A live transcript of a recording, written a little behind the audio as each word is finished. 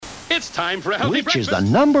It's time for a healthy breakfast. breakfast. Which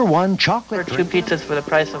is the number one chocolate Two pizzas for the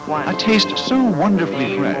price of one. A taste so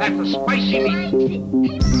wonderfully fresh. That's a spicy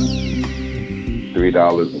meat.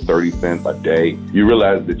 $3.30 a day. You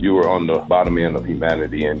realize that you were on the bottom end of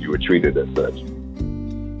humanity and you were treated as such.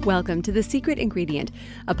 Welcome to The Secret Ingredient,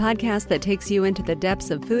 a podcast that takes you into the depths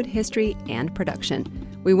of food history and production.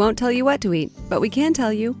 We won't tell you what to eat, but we can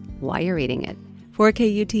tell you why you're eating it. For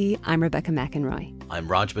KUT, I'm Rebecca McInroy. I'm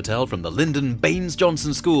Raj Patel from the Lyndon Baines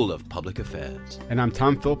Johnson School of Public Affairs. And I'm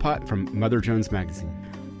Tom Philpott from Mother Jones Magazine.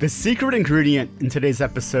 The secret ingredient in today's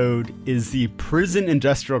episode is the prison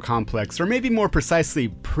industrial complex, or maybe more precisely,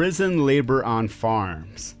 prison labor on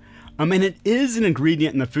farms. And it is an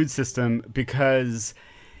ingredient in the food system because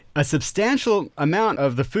a substantial amount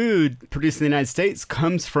of the food produced in the United States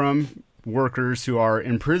comes from workers who are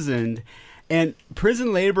imprisoned. And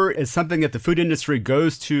prison labor is something that the food industry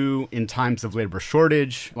goes to in times of labor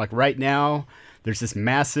shortage. Like right now, there's this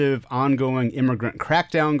massive ongoing immigrant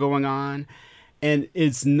crackdown going on. And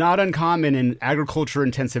it's not uncommon in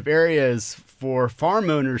agriculture-intensive areas for farm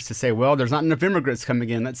owners to say, well, there's not enough immigrants coming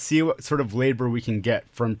in. Let's see what sort of labor we can get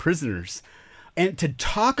from prisoners. And to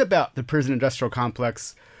talk about the prison industrial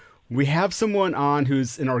complex, we have someone on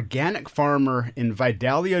who's an organic farmer in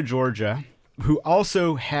Vidalia, Georgia, who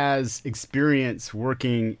also has experience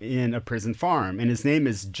working in a prison farm. And his name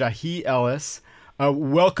is Jahi Ellis.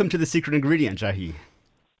 Welcome to The Secret Ingredient, Jahi.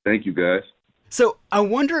 Thank you, guys. So I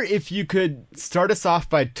wonder if you could start us off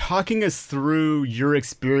by talking us through your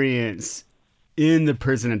experience in the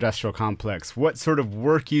prison industrial complex. What sort of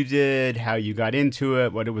work you did, how you got into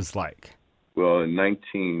it, what it was like. Well, in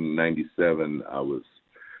 1997, I was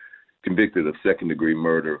convicted of second-degree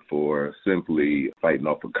murder for simply fighting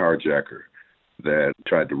off a carjacker that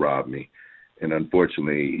tried to rob me. And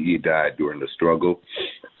unfortunately, he died during the struggle.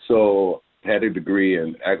 So I had a degree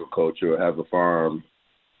in agriculture. I have a farm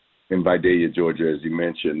in Vidalia, Georgia, as you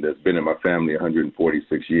mentioned, that's been in my family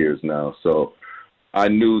 146 years now. So I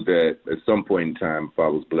knew that at some point in time, if I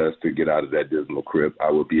was blessed to get out of that dismal crib, I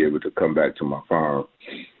would be able to come back to my farm.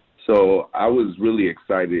 So I was really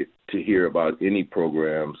excited to hear about any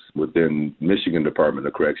programs within Michigan Department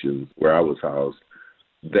of Corrections, where I was housed,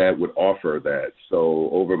 that would offer that. So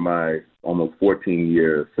over my almost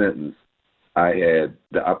 14-year sentence, I had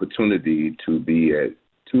the opportunity to be at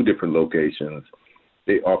two different locations.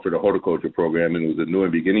 They offered a horticulture program, and it was a new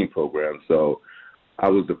and beginning program. So I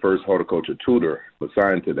was the first horticulture tutor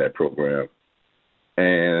assigned to that program.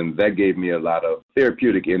 And that gave me a lot of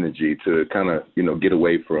therapeutic energy to kind of, get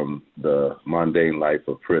away from the mundane life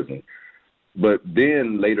of prison. But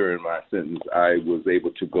then later in my sentence, I was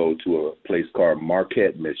able to go to a place called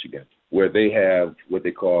Marquette, Michigan, where they have what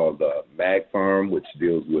they call the mag farm, which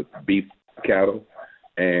deals with beef cattle.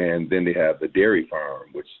 And then they have the dairy farm,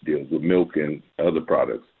 which deals with milk and other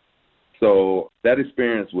products. So that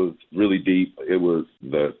experience was really deep. It was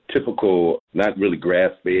the typical, not really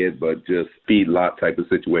grass-fed, but just feedlot type of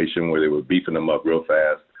situation where they were beefing them up real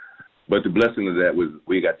fast. But the blessing of that was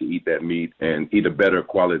we got to eat that meat and eat a better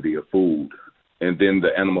quality of food. And then the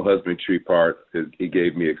animal husbandry part, it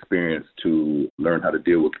gave me experience to learn how to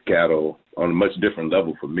deal with cattle on a much different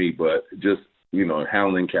level for me, but just,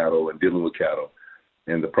 handling cattle and dealing with cattle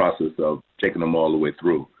and the process of taking them all the way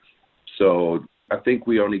through. So I think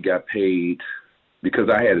we only got paid, because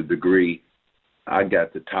I had a degree, I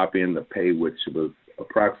got the top end of pay, which was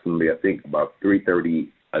approximately, I think, about $3.30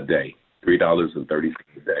 a day, $3.30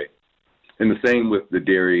 a day. And the same with the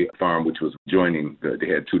dairy farm, which was joining, they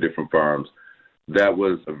had two different farms. That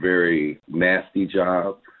was a very nasty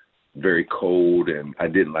job, very cold, and I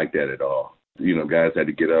didn't like that at all. Guys had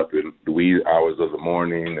to get up in the wee hours of the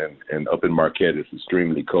morning, and up in Marquette, it's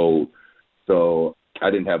extremely cold. So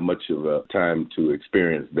I didn't have much of a time to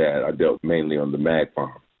experience that. I dealt mainly on the mag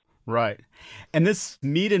farm. Right. And this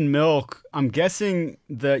meat and milk, I'm guessing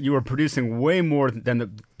that you were producing way more than the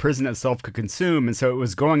prison itself could consume, and so it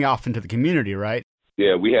was going off into the community, right?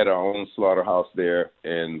 Yeah, we had our own slaughterhouse there,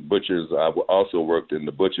 and butchers. I also worked in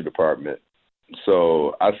the butcher department.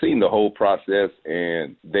 So I've seen the whole process,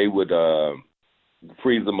 and they would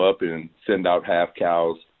freeze them up and send out half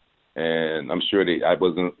cows. And I'm sure I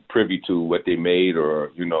wasn't privy to what they made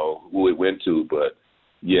or, who it went to. But,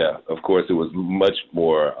 yeah, of course, it was much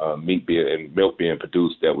more meat and milk being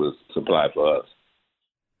produced that was supplied for us.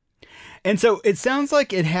 And so it sounds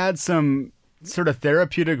like it had some sort of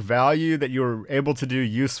therapeutic value, that you were able to do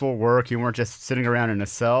useful work. You weren't just sitting around in a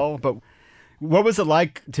cell. But what was it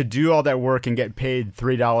like to do all that work and get paid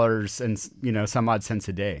 $3 and, some odd cents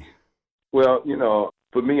a day? Well,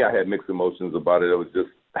 for me, I had mixed emotions about it. I was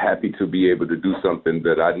just happy to be able to do something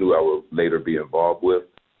that I knew I would later be involved with.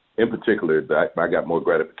 In particular, I got more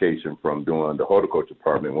gratification from doing the horticulture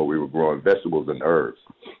department where we were growing vegetables and herbs,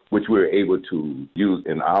 which we were able to use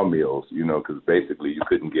in our meals, because basically you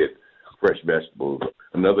couldn't get fresh vegetables.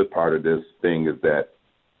 Another part of this thing is that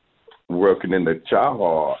working in the chow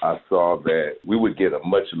hall, I saw that we would get a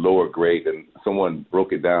much lower grade, and someone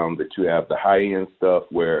broke it down that you have the high-end stuff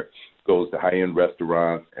where it goes to high-end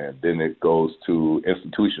restaurants, and then it goes to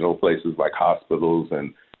institutional places like hospitals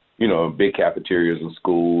and big cafeterias and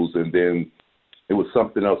schools, and then it was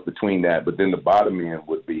something else between that. But then the bottom end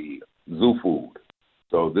would be zoo food.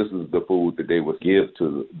 So this is the food that they would give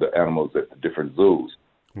to the animals at the different zoos.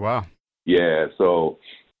 Wow. Yeah. So,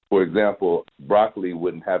 for example, broccoli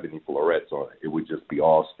wouldn't have any florets on it. It would just be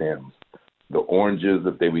all stems. The oranges,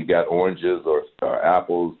 if we got oranges or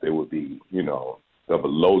apples, they would be, of a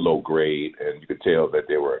low grade, and you could tell that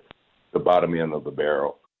they were the bottom end of the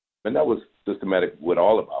barrel. And that was systematic with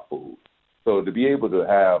all of our food. So to be able to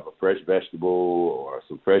have a fresh vegetable or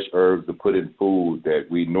some fresh herbs to put in food that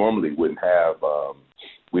we normally wouldn't have,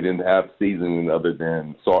 we didn't have seasoning other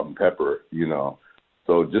than salt and pepper,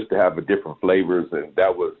 So just to have the different flavors, and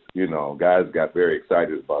that was, guys got very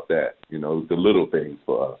excited about that, the little things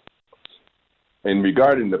for us. And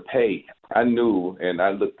regarding the pay, I knew, and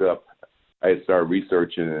I looked up, I had started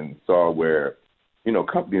researching and saw where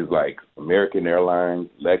companies like American Airlines,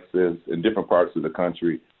 Lexus, in different parts of the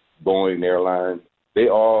country, Boeing Airlines, they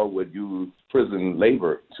all would use prison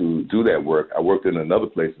labor to do that work. I worked in another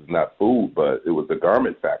place, it's not food, but it was a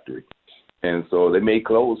garment factory. And so they made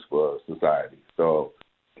clothes for society. So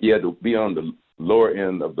you had to be on the lower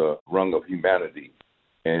end of the rung of humanity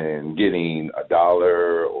and getting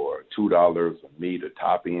 $1 or $2 of meat, a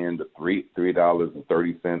top end of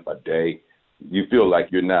 $3.30 a day. You feel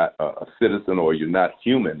like you're not a citizen or you're not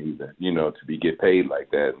human even, to get paid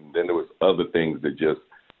like that. And then there was other things that just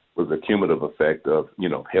was a cumulative effect of,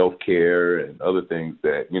 health care and other things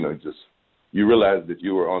that, you realized that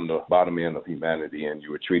you were on the bottom end of humanity and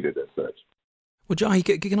you were treated as such. Well, Jahi,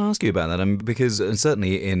 can I ask you about that? Because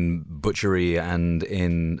certainly in butchery and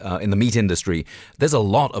in the meat industry, there's a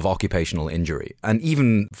lot of occupational injury. And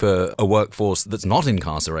even for a workforce that's not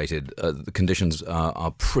incarcerated, the conditions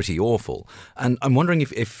are pretty awful. And I'm wondering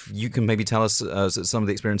if you can maybe tell us some of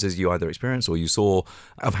the experiences you either experienced or you saw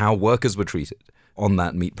of how workers were treated on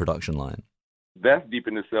that meat production line. That's deep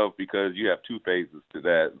in itself because you have two phases to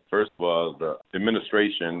that. First of all, the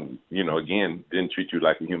administration, again, didn't treat you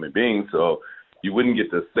like a human being. So you wouldn't get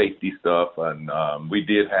the safety stuff. And we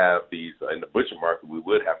did have these, in the butcher market, we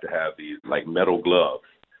would have to have these like metal gloves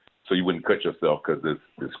so you wouldn't cut yourself because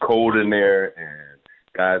it's cold in there and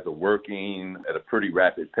guys are working at a pretty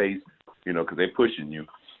rapid pace, because they're pushing you.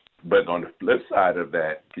 But on the flip side of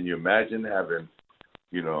that, can you imagine having,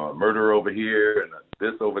 a murderer over here and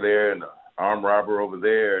this over there and an armed robber over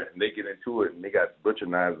there, and they get into it and they got butcher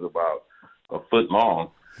knives about a foot long.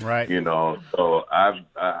 Right. So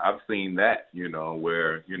I've seen that,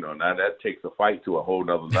 where, now that takes a fight to a whole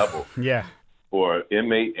nother level. Yeah. For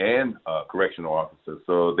inmate and correctional officers.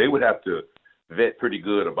 So they would have to vet pretty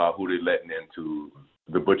good about who they're letting into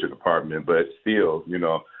the butcher department. But still,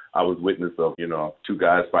 I was witness of, two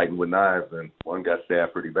guys fighting with knives and one got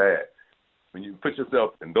stabbed pretty bad. When you put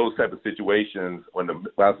yourself in those type of situations,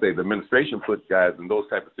 the administration puts guys in those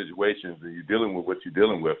type of situations and you're dealing with what you're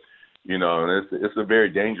dealing with, and it's a very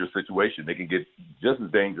dangerous situation. They can get just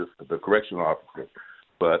as dangerous as the correctional officer.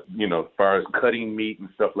 But, as far as cutting meat and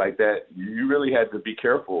stuff like that, you really had to be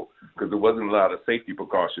careful because there wasn't a lot of safety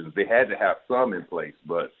precautions. They had to have some in place,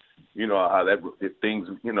 but how if things,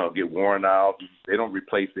 get worn out, they don't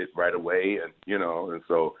replace it right away. And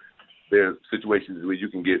so there's situations where you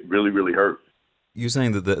can get really, really hurt. You're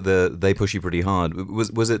saying that they push you pretty hard.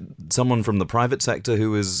 Was it someone from the private sector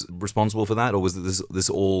who was responsible for that, or was this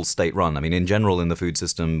all state-run? I mean, in general, in the food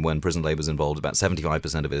system, when prison labor is involved, about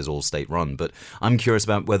 75% of it is all state-run. But I'm curious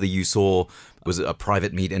about whether you saw, was it a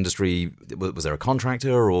private meat industry? Was there a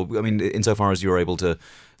contractor? Or, insofar as you were able to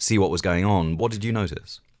see what was going on, what did you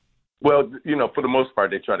notice? Well, for the most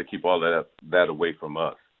part, they try to keep all that away from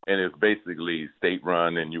us. And it's basically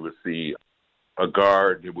state-run, and you would see a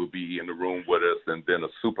guard that would be in the room with us, and then a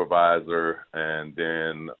supervisor, and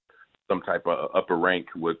then some type of upper rank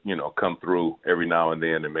would, come through every now and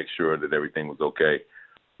then and make sure that everything was okay.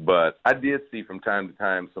 But I did see from time to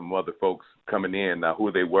time some other folks coming in. Now,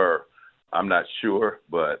 who they were, I'm not sure,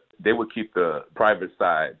 but they would keep the private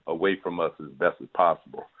side away from us as best as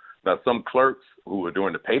possible. Now, some clerks who were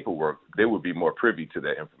doing the paperwork, they would be more privy to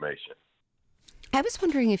that information. I was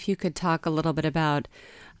wondering if you could talk a little bit about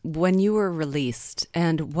when you were released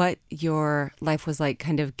and what your life was like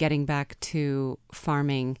kind of getting back to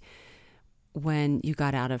farming. when you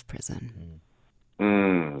got out of prison?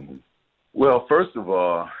 Well, first of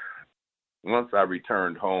all, once I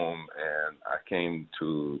returned home and I came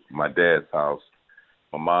to my dad's house,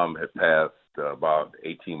 my mom had passed about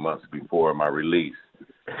 18 months before my release.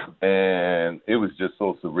 And it was just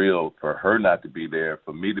so surreal for her not to be there,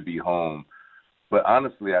 for me to be home. But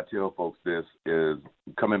honestly, I tell folks this is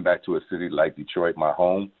coming back to a city like Detroit, my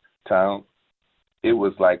hometown, it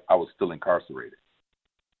was like I was still incarcerated.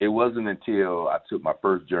 It wasn't until I took my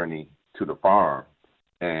first journey to the farm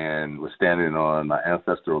and was standing on my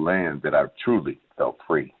ancestral land that I truly felt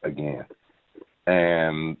free again.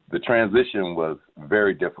 And the transition was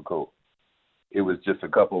very difficult. It was just a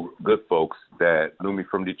couple good folks that knew me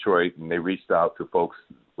from Detroit, and they reached out to folks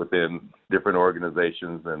within different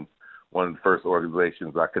organizations. And one of the first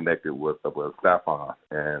organizations I connected with was Saffron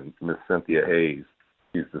and Miss Cynthia Hayes.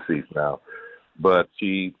 She's deceased now. But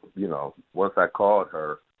she, once I called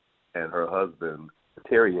her and her husband,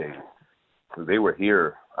 Terry Hayes, they were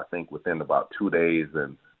here, I think, within about 2 days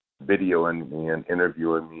and videoing me and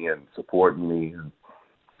interviewing me and supporting me. And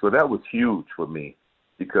so that was huge for me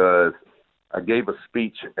because I gave a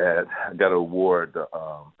speech I got an award, the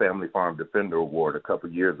Family Farm Defender Award a couple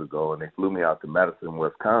of years ago, and they flew me out to Madison,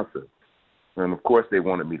 Wisconsin. And, of course, they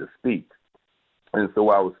wanted me to speak. And so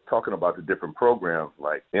I was talking about the different programs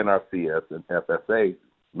like NRCS and FSA,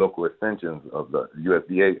 local extensions of the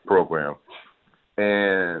USDA program.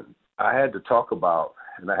 And I had to talk about,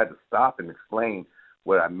 and I had to stop and explain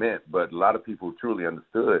what I meant, but a lot of people truly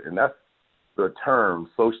understood, and that's the term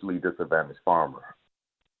socially disadvantaged farmer.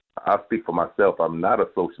 I'll speak for myself. I'm not a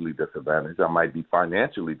socially disadvantaged. I might be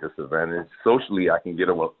financially disadvantaged. Socially, I can get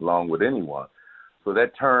along with anyone. So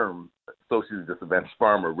that term, socially disadvantaged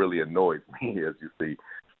farmer, really annoys me, as you see.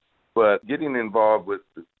 But getting involved with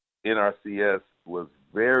NRCS was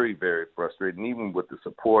very, very frustrating, even with the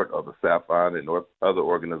support of the Saffron and other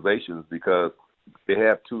organizations, because they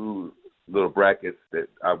have two little brackets that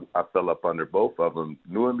I fell up under, both of them,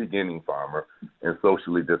 new and beginning farmer and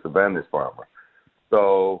socially disadvantaged farmer.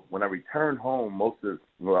 So when I returned home, all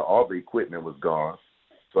the equipment was gone.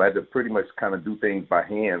 So I had to pretty much kind of do things by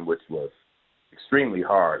hand, which was extremely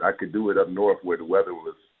hard. I could do it up north where the weather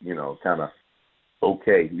was, kind of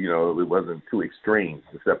okay. It wasn't too extreme,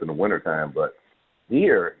 except in the wintertime. But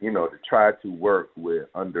here, to try to work with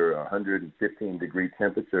under 115-degree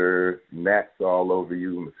temperature, gnats all over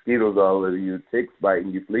you, mosquitoes all over you, ticks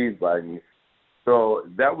biting you, fleas biting you. So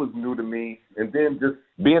that was new to me. And then just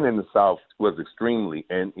being in the South was extremely,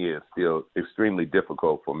 and is still extremely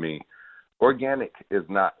difficult for me. Organic is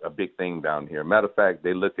not a big thing down here. Matter of fact,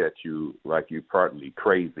 they look at you like you're partly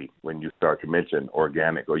crazy when you start to mention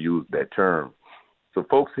organic or use that term. So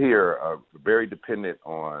folks here are very dependent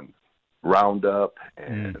on Roundup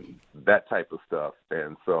and that type of stuff.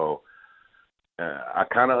 And so I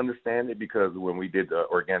kind of understand it, because when we did the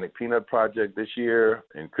organic peanut project this year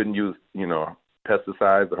and couldn't use,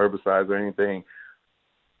 pesticides or herbicides or anything,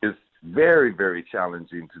 it's very, very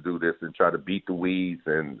challenging to do this and try to beat the weeds.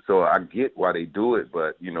 And so I get why they do it,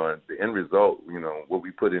 but, the end result, what we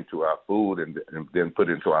put into our food and then put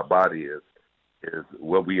into our body is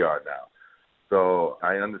what we are now. So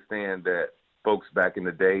I understand that folks back in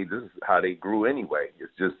the day, this is how they grew anyway.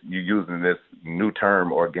 It's just you're using this new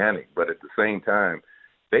term, organic, but at the same time,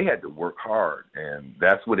 they had to work hard, and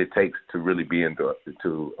that's what it takes to really be into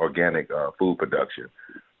organic food production.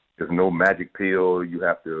 There's no magic pill. You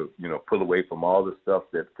have to, pull away from all the stuff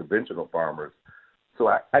that conventional farmers. So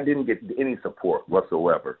I didn't get any support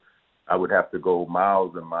whatsoever. I would have to go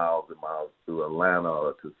miles and miles and miles to Atlanta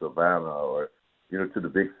or to Savannah or, to the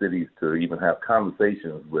big cities to even have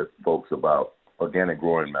conversations with folks about organic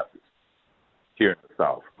growing methods here in the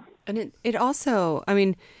South. And it also,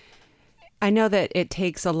 I know that it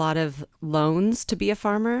takes a lot of loans to be a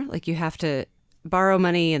farmer. Like you have to borrow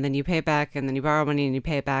money and then you pay it back, and then you borrow money and you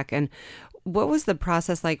pay it back. And what was the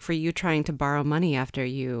process like for you trying to borrow money after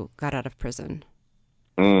you got out of prison?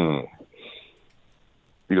 You're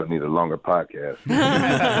going to need a longer podcast.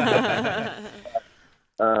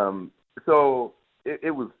 So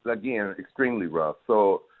it was, again, extremely rough.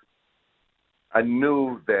 So I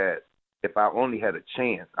knew that if I only had a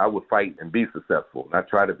chance, I would fight and be successful, not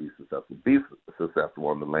try to be successful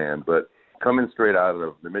on the land. But coming straight out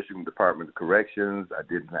of the Michigan Department of Corrections, I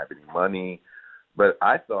didn't have any money. But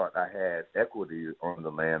I thought I had equity on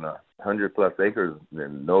the land, 100-plus acres,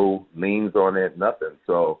 and no liens on it, nothing.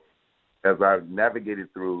 So as I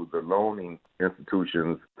navigated through the loaning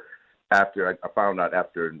institutions, after I found out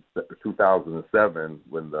after 2007,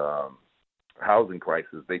 when the housing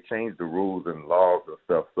crisis, they changed the rules and laws and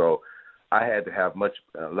stuff. So I had to have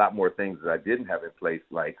a lot more things that I didn't have in place,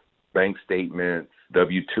 like bank statements,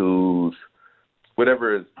 W-2s,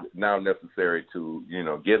 whatever is now necessary to,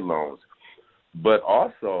 get loans. But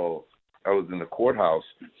also, I was in the courthouse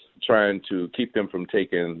trying to keep them from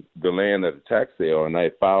taking the land at a tax sale, and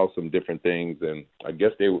I filed some different things, and I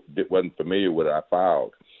guess they wasn't familiar with what I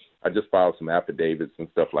filed. I just filed some affidavits and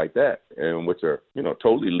stuff like that, and which are,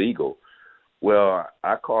 totally legal. Well,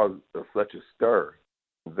 I caused such a stir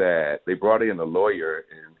that they brought in a lawyer,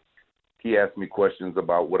 and he asked me questions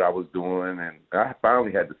about what I was doing, and I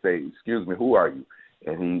finally had to say, "Excuse me, who are you?"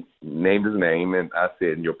 And he named his name, and I said,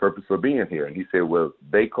 "And your purpose for being here?" And he said, "Well,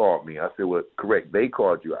 they called me." I said, "Well, correct, they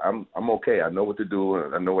called you. I'm okay. I know what to do,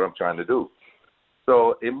 and I know what I'm trying to do."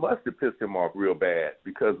 So it must have pissed him off real bad,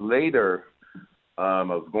 because later I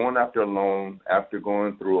was going after a loan after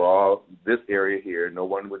going through all this area here. No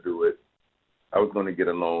one would do it. I was going to get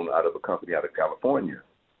a loan out of a company out of California,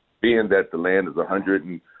 being that the land is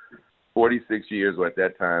 146 years, or at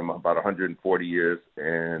that time about 140 years,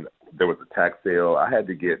 and there was a tax sale. I had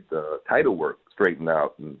to get the title work straightened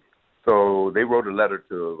out. And so they wrote a letter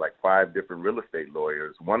to like 5 different real estate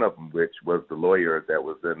lawyers, one of them which was the lawyer that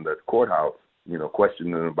was in the courthouse,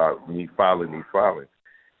 questioning about me filing these filings.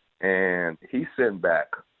 And he sent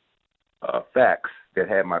back a fax that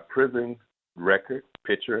had my prison record,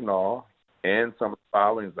 picture and all, and some of the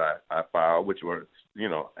filings I filed, which were,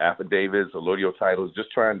 affidavits, allodial titles,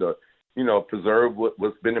 just trying to, preserve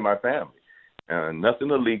what's been in my family.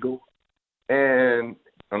 Nothing illegal. And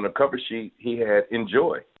on the cover sheet, he had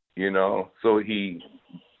 "enjoy," So he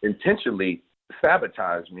intentionally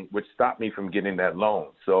sabotaged me, which stopped me from getting that loan.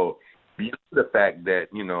 So beyond the fact that,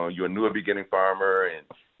 you're a newer beginning farmer and,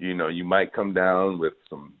 you might come down with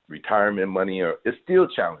some retirement money, or it's still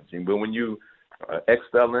challenging. But when you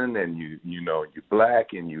ex-felon and you're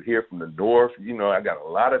black and you hear from the north, I got a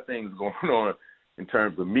lot of things going on in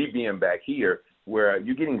terms of me being back here, where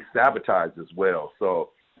you're getting sabotaged as well. So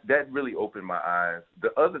that really opened my eyes.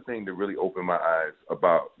 The other thing that really opened my eyes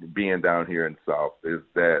about being down here in the South is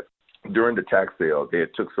that during the tax sale, they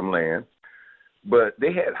had took some land, but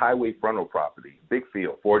they had highway frontal property, big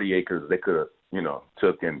field, 40 acres they could have,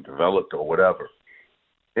 took and developed or whatever.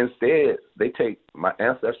 Instead, they take my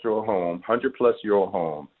ancestral home, 100-plus-year-old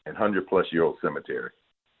home, and 100-plus-year-old cemetery.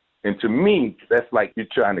 And to me, that's like you're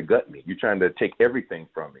trying to gut me. You're trying to take everything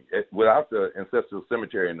from me. Without the ancestral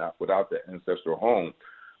cemetery and without the ancestral home,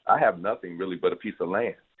 I have nothing really but a piece of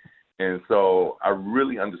land. And so I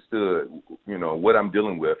really understood, what I'm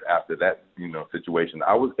dealing with after that, situation.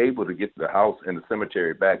 I was able to get the house and the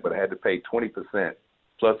cemetery back, but I had to pay 20%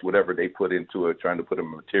 plus whatever they put into it, trying to put the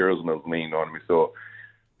materials and those lien on me. So,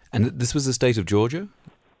 and this was the state of Georgia?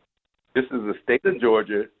 This is the state of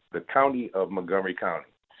Georgia, the county of Montgomery County.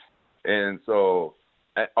 And so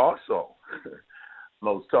I also I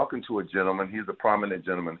was talking to a gentleman. He's a prominent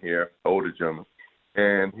gentleman here, older gentleman.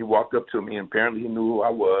 And he walked up to me, and apparently he knew who I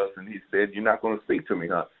was. And he said, "You're not going to speak to me,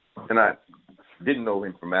 huh?" And I didn't know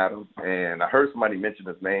him from Adam. And I heard somebody mention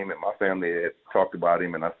his name, and my family had talked about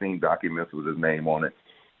him, and I've seen documents with his name on it.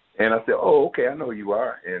 And I said, "Oh, okay, I know who you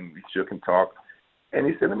are." And we shook and talked. And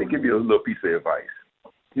he said, "Let me give you a little piece of advice."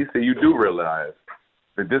 He said, "You do realize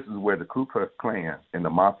that this is where the Ku Klux Klan and the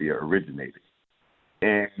mafia originated."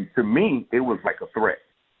 And to me, it was like a threat.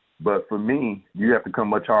 But for me, you have to come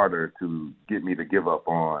much harder to get me to give up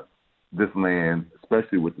on this land,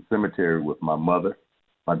 especially with the cemetery with my mother,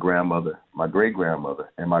 my grandmother, my great-grandmother,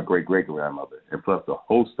 and my great-great-grandmother, and plus a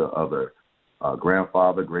host of other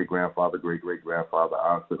grandfather, great-grandfather, great-great-grandfather,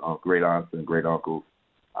 aunts, great-aunts, and great-uncles.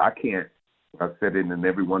 I can't, I've said it in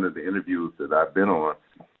every one of the interviews that I've been on,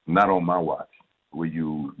 not on my watch, where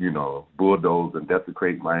you bulldoze and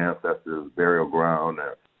desecrate my ancestors' burial ground,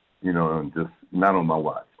 and just not on my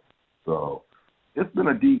watch. So it's been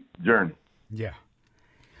a deep journey. Yeah.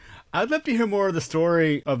 I'd love to hear more of the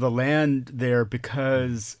story of the land there,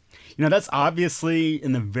 because, that's obviously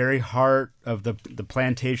in the very heart of the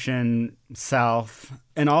plantation South.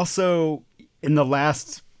 And also in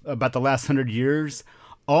about the last 100 years,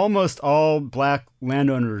 almost all black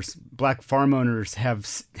landowners, black farm owners have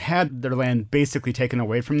had their land basically taken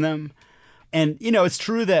away from them. And, it's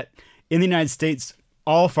true that in the United States,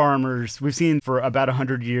 all farmers, we've seen for about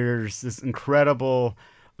 100 years, this incredible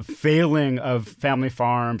failing of family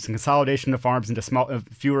farms and consolidation of farms into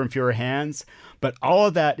fewer and fewer hands. But all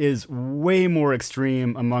of that is way more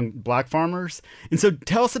extreme among black farmers. And so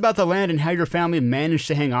tell us about the land and how your family managed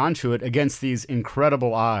to hang on to it against these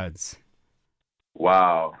incredible odds.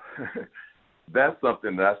 Wow. That's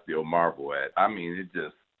something that I still marvel at. I mean, it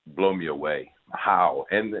just blew me away. How?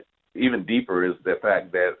 And even deeper is the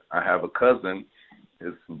fact that I have a cousin.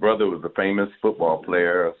 His brother was a famous football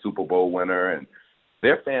player, a Super Bowl winner, and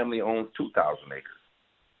their family owns 2,000 acres.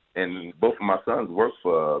 And both of my sons work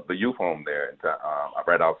for the youth home there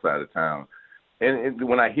right outside of town. And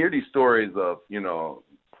when I hear these stories of,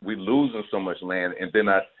 we losing so much land, and then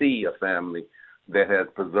I see a family that has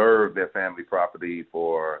preserved their family property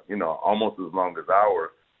for, almost as long as ours,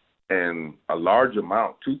 and a large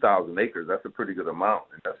amount, 2,000 acres, that's a pretty good amount,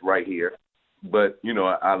 and that's right here. But,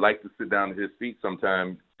 I like to sit down at his feet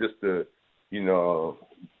sometimes just to,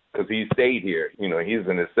 because he stayed here. He's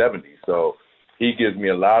in his 70s, so he gives me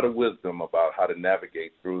a lot of wisdom about how to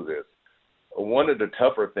navigate through this. One of the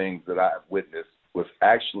tougher things that I've witnessed was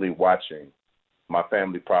actually watching my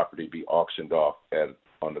family property be auctioned off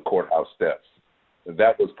on the courthouse steps. And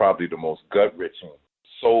that was probably the most gut-wrenching,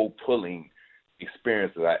 soul-pulling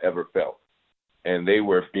experience that I ever felt. And they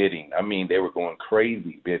were bidding. I mean, they were going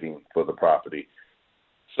crazy bidding for the property.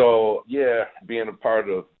 So, yeah, being a part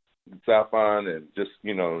of Saffron and just,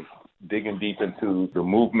 digging deep into the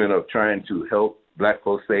movement of trying to help Black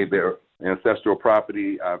folks save their ancestral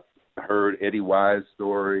property. I've heard Eddie Wise's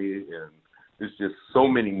story, and there's just so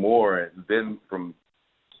many more. And then from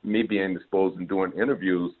me being exposed and doing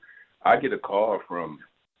interviews, I get a call from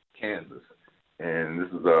Kansas, and this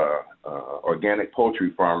is a organic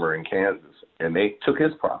poultry farmer in Kansas, and they took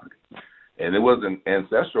his property. And it wasn't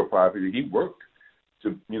ancestral property. He worked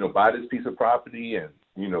to, buy this piece of property and,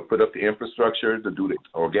 put up the infrastructure to do the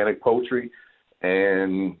organic poultry.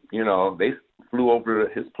 And, they flew over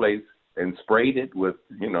to his place and sprayed it with,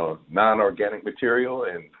 non-organic material.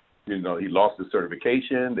 And, he lost his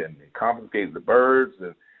certification and they confiscated the birds,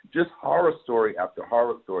 and just horror story after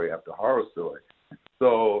horror story after horror story.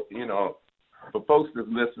 So, for folks that's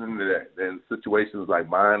listening to that, in situations like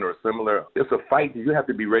mine or similar, it's a fight that you have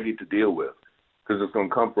to be ready to deal with, because it's going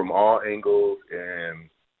to come from all angles. And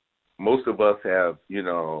most of us have,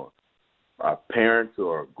 our parents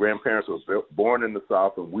or grandparents were born in the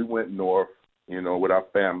South, and we went north, with our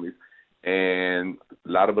families. And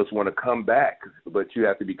a lot of us want to come back, but you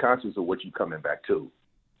have to be conscious of what you're coming back to.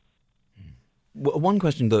 One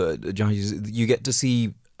question, though, Jahi, is you get to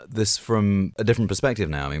see this from a different perspective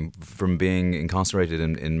now. I mean, from being incarcerated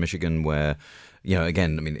in Michigan, where,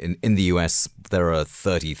 again, I mean, in the U.S., there are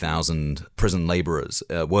 30,000 prison laborers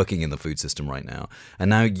working in the food system right now. And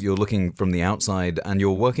now you're looking from the outside and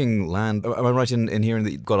you're working land. Am I right in hearing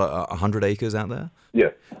that you've got 100 acres out there?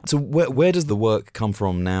 Yeah. So where does the work come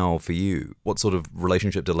from now for you? What sort of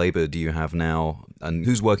relationship to labor do you have now? And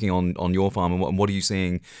who's working on your farm? And what are you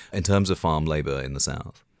seeing in terms of farm labor in the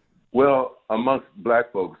South? Well, amongst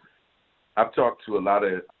Black folks, I've talked to a lot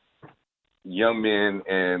of young men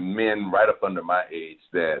and men right up under my age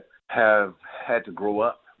that have had to grow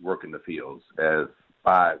up working the fields as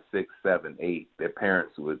 5, 6, 7, 8. Their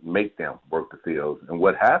parents would make them work the fields. And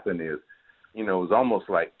what happened is, it was almost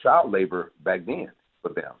like child labor back then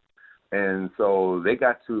for them. And so they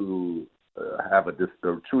got to have a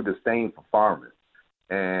true disdain for farming.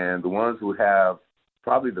 And the ones who have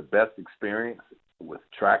probably the best experience with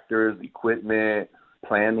tractors, equipment,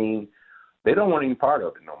 planning, they don't want any part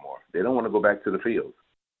of it no more. They don't want to go back to the fields.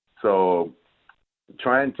 So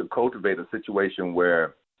trying to cultivate a situation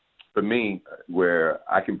where, for me, where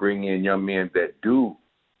I can bring in young men that do,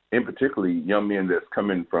 in particularly young men that's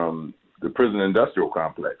coming from the prison industrial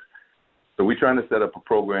complex. So we're trying to set up a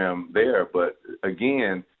program there. But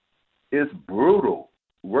again, it's brutal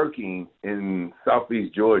working in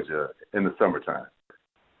Southeast Georgia in the summertime.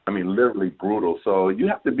 I mean, literally brutal. So you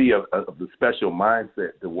have to be of the special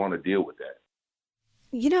mindset to want to deal with that.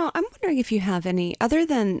 I'm wondering if you have any, other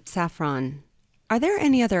than Saffron, are there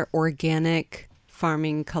any other organic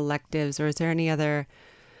farming collectives, or is there any other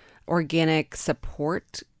organic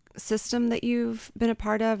support system that you've been a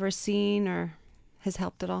part of or seen or has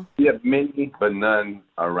helped at all? Yeah, many, but none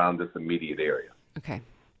around this immediate area. Okay.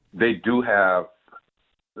 They do have,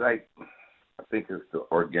 I think it's the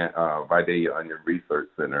Vidalia Onion Research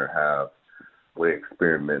Center we're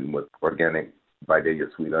experimenting with organic Vidalia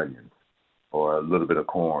sweet onions or a little bit of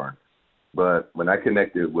corn. But when I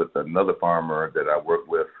connected with another farmer that I worked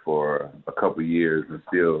with for a couple of years and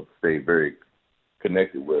still stay very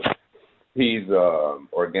connected with, he's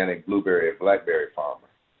organic blueberry and blackberry farmer.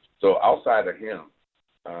 So outside of him,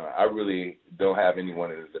 I really don't have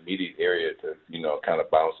anyone in the immediate area to, kind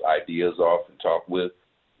of bounce ideas off and talk with.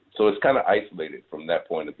 So it's kind of isolated from that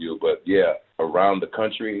point of view. But, yeah, around the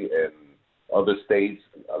country and other states,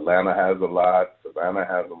 Atlanta has a lot, Savannah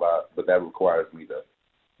has a lot, but that requires me to,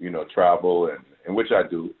 travel, and which I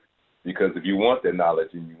do, because if you want that knowledge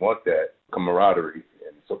and you want that camaraderie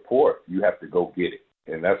and support, you have to go get it.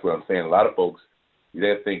 And that's what I'm saying. A lot of folks,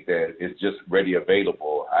 they think that it's just ready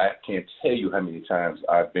available. I can't tell you how many times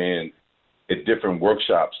I've been at different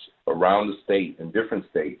workshops around the state in different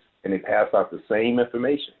states, and they pass out the same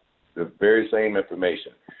information, the very same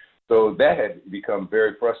information. So that had become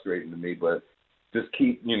very frustrating to me, but just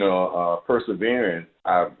keep, persevering.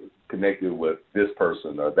 I've connected with this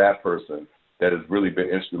person or that person that has really been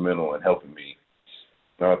instrumental in helping me.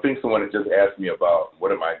 Now, I think someone had just asked me about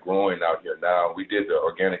what am I growing out here now. We did the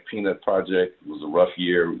organic peanut project. It was a rough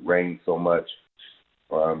year. It rained so much.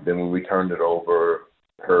 Then when we turned it over,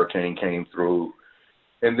 hurricane came through.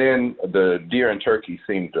 And then the deer and turkey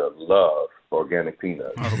seemed to love organic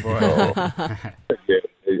peanuts. Oh, boy. So,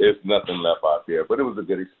 it's nothing left out there. But it was a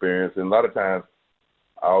good experience. And a lot of times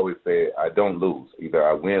I always say I don't lose. Either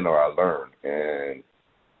I win or I learn. And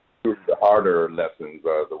the harder lessons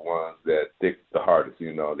are the ones that stick the hardest,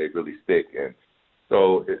 they really stick. And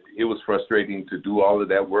so it was frustrating to do all of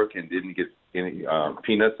that work and didn't get any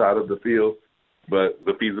peanuts out of the field. But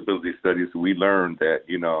the feasibility studies, we learned that,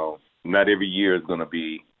 not every year is going to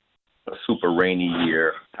be a super rainy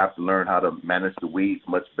year. Have to learn how to manage the weeds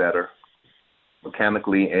much better,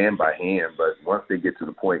 mechanically and by hand. But once they get to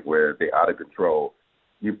the point where they're out of control,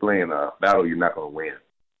 you're playing a battle you're not going to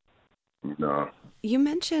win. You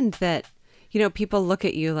mentioned that, people look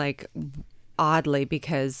at you like oddly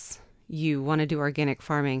because you want to do organic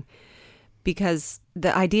farming, because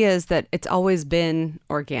the idea is that it's always been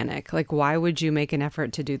organic. Like, why would you make an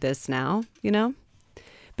effort to do this now,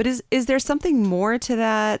 But is there something more to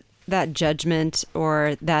that judgment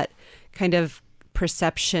or that kind of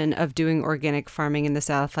perception of doing organic farming in the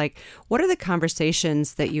South? Like, what are the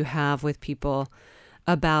conversations that you have with people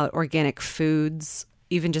about organic foods,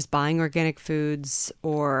 even just buying organic foods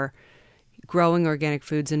or growing organic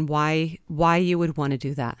foods, and why you would want to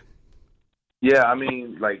do that? Yeah, I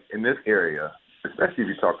mean, like in this area, especially if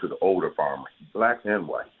you talk to the older farmers, black and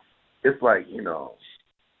white, it's like,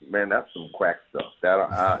 man, that's some quack stuff. That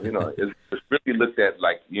it's really looked at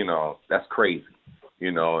like, that's crazy,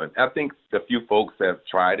 And I think a few folks have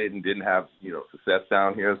tried it and didn't have, success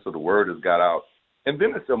down here, so the word has got out. And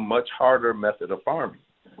then it's a much harder method of farming.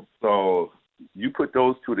 So you put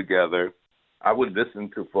those two together. I would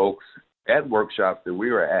listen to folks at workshops that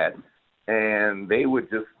we were at, and they would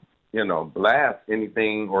just, blast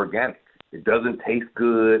anything organic. It doesn't taste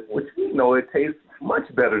good, which, it tastes much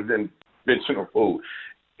better than conventional food.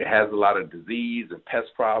 It has a lot of disease and pest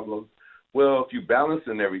problems. Well, if you balance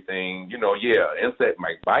and everything, insect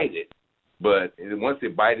might bite it, but once they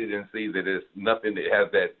bite it and see that it's nothing that has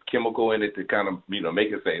that chemical in it to kind of,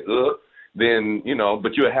 make it say, ugh, then,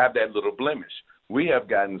 but you'll have that little blemish. We have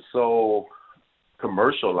gotten so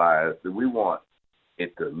commercialized that we want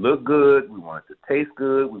it to look good, we want it to taste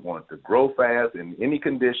good, we want it to grow fast in any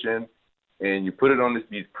condition, and you put it on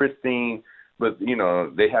these pristine, but,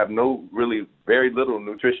 they have very little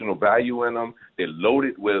nutritional value in them. They're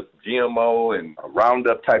loaded with GMO and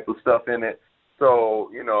Roundup type of stuff in it. So,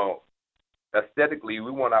 aesthetically,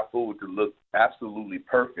 we want our food to look absolutely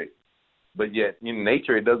perfect, but yet in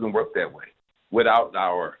nature, it doesn't work that way without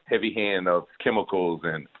our heavy hand of chemicals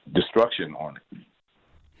and destruction on it.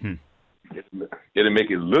 It'll make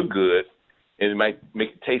it look good, and it might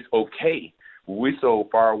make it taste okay. We're so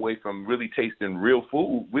far away from really tasting real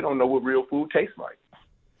food, we don't know what real food tastes like.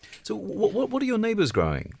 So what are your neighbors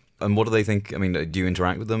growing? And what do they think? I mean, do you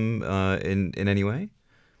interact with them in any way?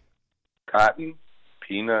 Cotton,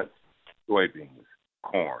 peanuts, soybeans,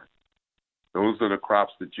 corn. Those are the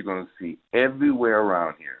crops that you're going to see everywhere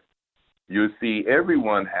around here. You'll see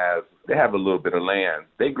they have a little bit of land.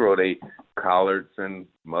 They grow collards and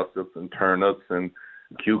mustards and turnips and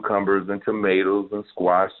cucumbers and tomatoes and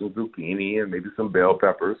squash and zucchini and maybe some bell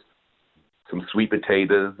peppers, some sweet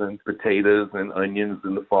potatoes and onions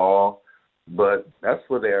in the fall. But that's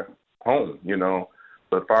for their home,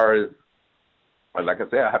 But as far as, like I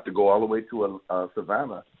said, I have to go all the way to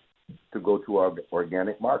Savannah to go to our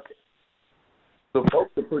organic market. So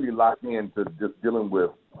folks are pretty locked into just dealing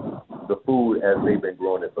with the food as they've been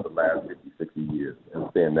growing it for the last 50, 60 years and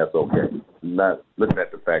saying that's okay. Not looking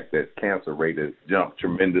at the fact that cancer rate has jumped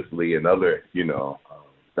tremendously and other,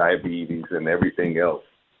 diabetes and everything else.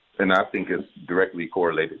 And I think it's directly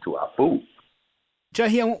correlated to our food.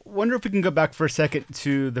 Jahi, I wonder if we can go back for a second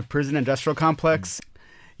to the prison industrial complex.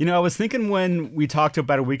 I was thinking when we talked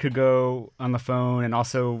about a week ago on the phone and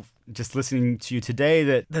also just listening to you today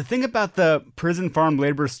that the thing about the prison farm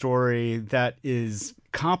labor story that is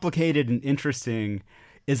complicated and interesting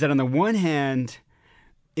is that on the one hand,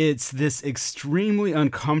 it's this extremely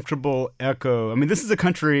uncomfortable echo. I mean, this is a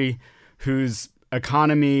country whose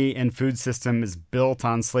economy and food system is built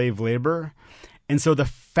on slave labor. And so the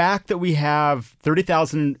fact that we have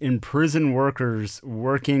 30,000 in prison workers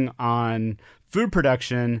working on food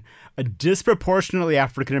production, a disproportionately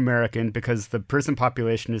African American, because the prison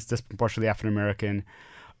population is disproportionately African American,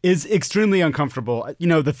 is extremely uncomfortable. The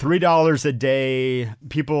 $3 a day,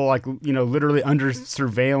 people literally under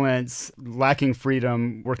surveillance, lacking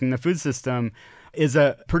freedom, working the food system is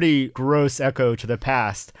a pretty gross echo to the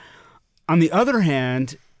past. On the other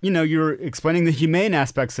hand, you're explaining the humane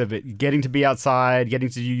aspects of it, getting to be outside, getting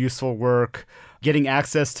to do useful work, getting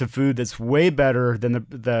access to food that's way better than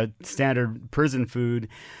the standard prison food.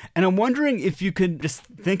 And I'm wondering if you could just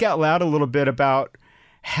think out loud a little bit about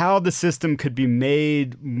how the system could be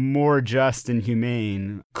made more just and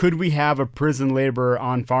humane. Could we have a prison labor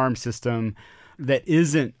on farm system that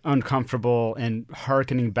isn't uncomfortable and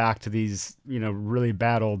hearkening back to these, really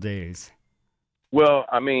bad old days? Well,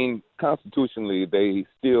 constitutionally, they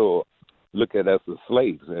still look at us as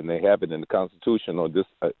slaves, and they have it in the Constitution. Or this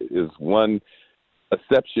is one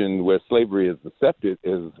exception where slavery is accepted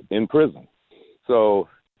is in prison. So,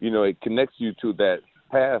 it connects you to that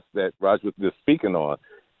past that Raj was just speaking on.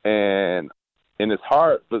 And it's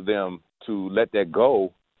hard for them to let that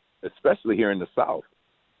go, especially here in the South.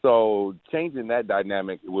 So changing that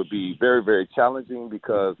dynamic would be very, very challenging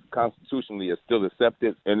because constitutionally it's still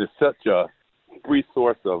accepted, and it's such a free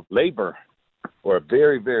source of labor, or a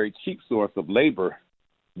very, very cheap source of labor,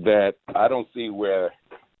 that I don't see where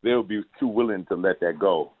they'll be too willing to let that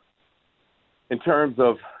go. In terms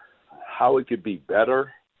of how it could be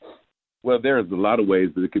better, well, there's a lot of ways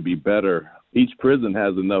that it could be better. Each prison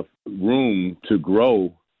has enough room to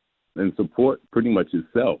grow and support pretty much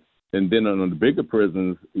itself. And then on the bigger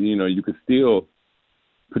prisons, you could still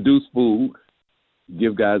produce food,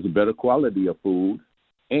 give guys a better quality of food,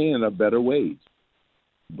 and a better wage.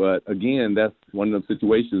 But again, that's one of those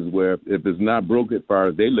situations where if it's not broke as far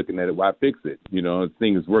as they're looking at it, why fix it? The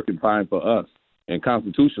thing is working fine for us. And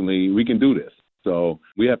constitutionally, we can do this. So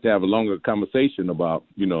we have to have a longer conversation about,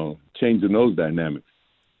 changing those dynamics.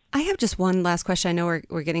 I have just one last question. I know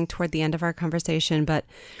we're getting toward the end of our conversation,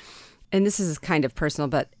 and this is kind of personal,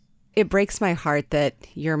 but it breaks my heart that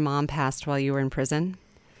your mom passed while you were in prison.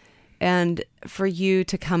 And for you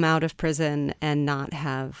to come out of prison and not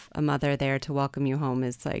have a mother there to welcome you home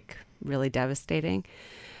is really devastating.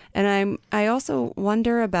 And I also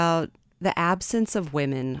wonder about the absence of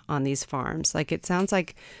women on these farms. It sounds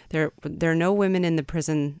like there are no women in the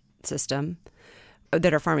prison system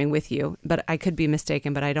that are farming with you, but I could be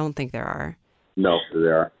mistaken, but I don't think there are. No,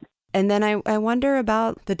 there are. And then I wonder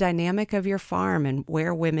about the dynamic of your farm and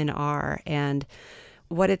where women are and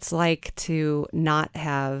what it's like to not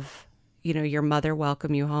have, your mother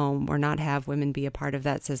welcome you home or not have women be a part of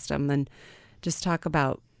that system, and just talk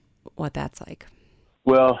about what that's like.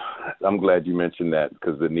 Well, I'm glad you mentioned that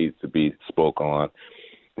because it needs to be spoke on.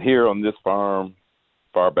 Here on this farm,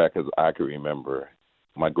 far back as I can remember,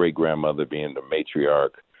 my great-grandmother being the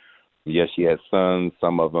matriarch, yes, she had sons.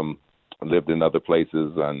 Some of them lived in other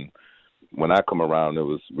places. And when I come around, it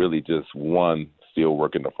was really just one still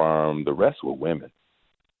working the farm. The rest were women.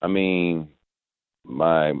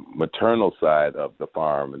 My maternal side of the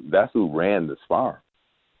farm, that's who ran this farm.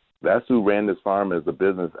 That's who ran this farm as a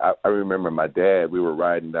business. I remember my dad, we were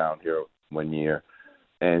riding down here one year,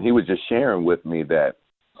 and he was just sharing with me that,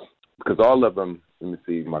 because all of them,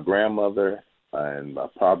 my grandmother and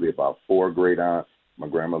probably about 4 great aunts, my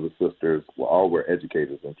grandmother's sisters, all were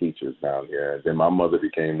educators and teachers down here. And then my mother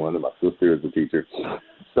became one, and my sister is a teacher.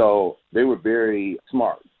 So they were very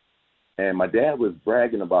smart. And my dad was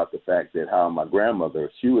bragging about the fact that how my grandmother,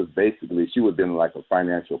 she would have been like a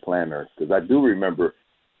financial planner, because I do remember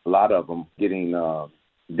a lot of them getting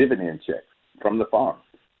dividend checks from the farm.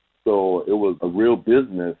 So it was a real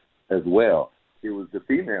business as well. It was the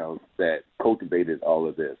females that cultivated all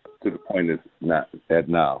of this to the point it's not at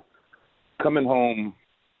now. Coming home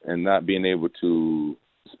and not being able to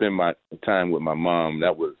spend my time with my mom,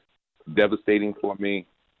 that was devastating for me.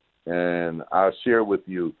 And I'll share with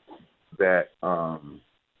you that I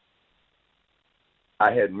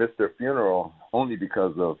had missed her funeral only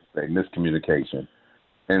because of a miscommunication.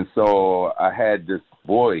 And so I had this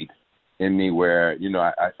void in me where,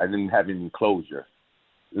 I didn't have any closure.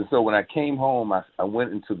 And so when I came home, I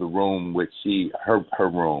went into the room with her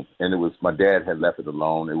room, and it was, my dad had left it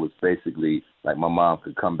alone. It was basically like my mom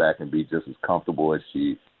could come back and be just as comfortable as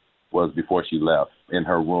she was before she left in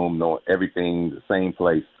her room, knowing everything, the same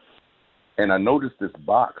place. And I noticed this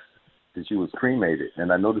box, because she was cremated,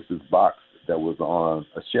 and I noticed this box that was on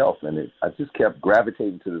a shelf, and I just kept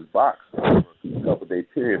gravitating to this box for a couple of day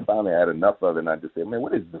period. Finally, I had enough of it, and I just said, man,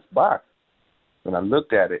 what is this box? And I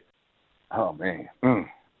looked at it, oh, man.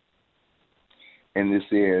 And it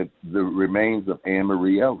said, the remains of Anne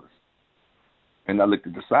Marie Ellis. And I looked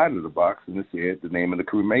at the side of the box, and it said the name of the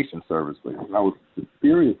cremation service. But I was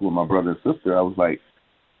furious with my brother and sister. I was like,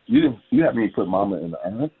 you haven't even put Mama in the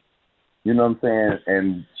urn? You know what I'm saying?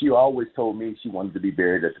 And she always told me she wanted to be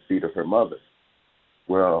buried at the feet of her mother.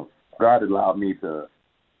 Well, God allowed me to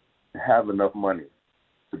have enough money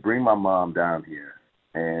to bring my mom down here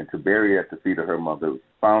and to bury her at the feet of her mother.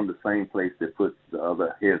 Found the same place that put the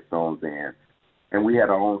other headstones in. And we had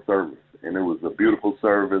our own service. And it was a beautiful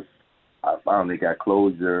service. I finally got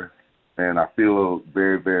closure. And I feel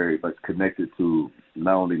very, very much connected to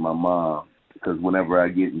not only my mom, because whenever I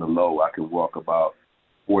get in the low, I can walk about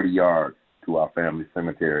 40 yards to our family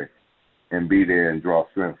cemetery and be there and draw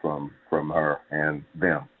strength from her and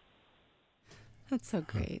them. That's so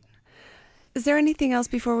great. Is there anything else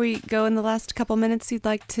before we go in the last couple minutes you'd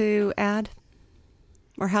like to add?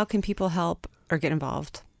 Or how can people help or get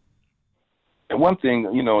involved? And one thing,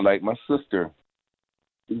 like my sister,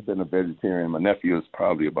 she's been a vegetarian. My nephew is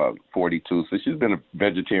probably about 42, so she's been a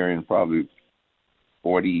vegetarian probably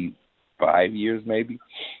 45 years maybe.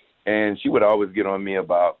 And she would always get on me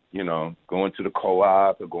about, going to the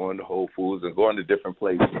co-op or going to Whole Foods and going to different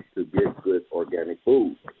places to get good organic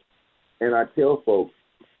food. And I tell folks,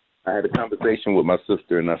 I had a conversation with my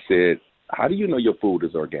sister and I said, how do you know your food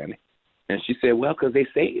is organic? And she said, well, because they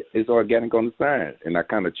say it's organic on the sign. And I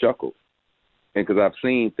kind of chuckled. And because I've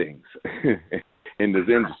seen things in this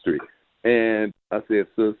industry. And I said,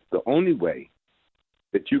 sis, the only way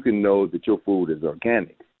that you can know that your food is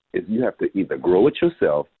organic is you have to either grow it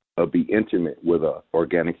yourself or be intimate with an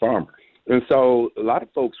organic farmer. And so a lot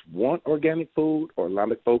of folks want organic food, or a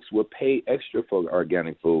lot of folks will pay extra for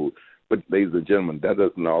organic food. But ladies and gentlemen, that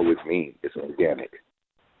doesn't always mean it's organic.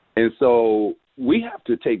 And so we have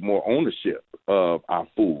to take more ownership of our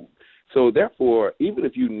food. So therefore, even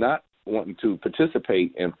if you're not wanting to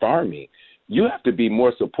participate in farming, you have to be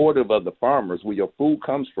more supportive of the farmers where your food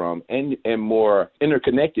comes from and more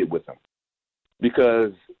interconnected with them.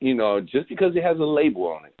 Because, just because it has a label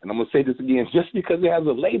on it, and I'm going to say this again, just because it has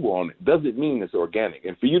a label on it doesn't mean it's organic.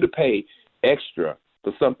 And for you to pay extra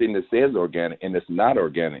for something that says organic and it's not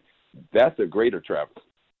organic, that's a greater travesty.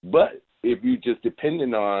 But if you just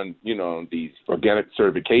depending on, these organic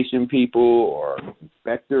certification people or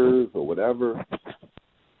inspectors or whatever,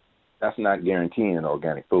 that's not guaranteeing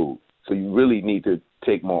organic food. So you really need to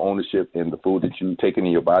take more ownership in the food that you take into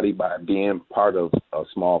your body by being part of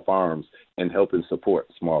small farms and helping support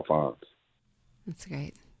small farms. That's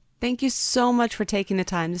great. Thank you so much for taking the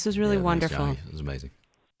time. This was really wonderful. Thanks, Jahi. It was amazing.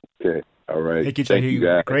 Okay. All right. Thank you, Jahi. Thank you,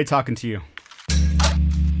 guys. Great talking to you.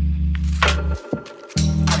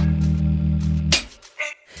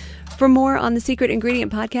 For more on the Secret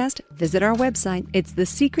Ingredient Podcast, visit our website. It's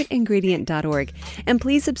thesecretingredient.org. And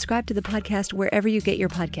please subscribe to the podcast wherever you get your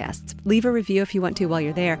podcasts. Leave a review if you want to while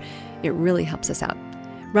you're there. It really helps us out.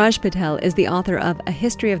 Raj Patel is the author of A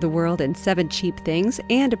History of the World and 7 Cheap Things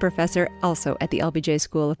and a professor also at the LBJ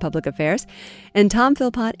School of Public Affairs. And Tom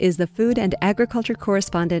Philpott is the food and agriculture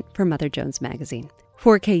correspondent for Mother Jones Magazine.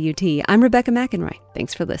 For KUT, I'm Rebecca McInroy.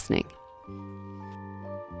 Thanks for listening.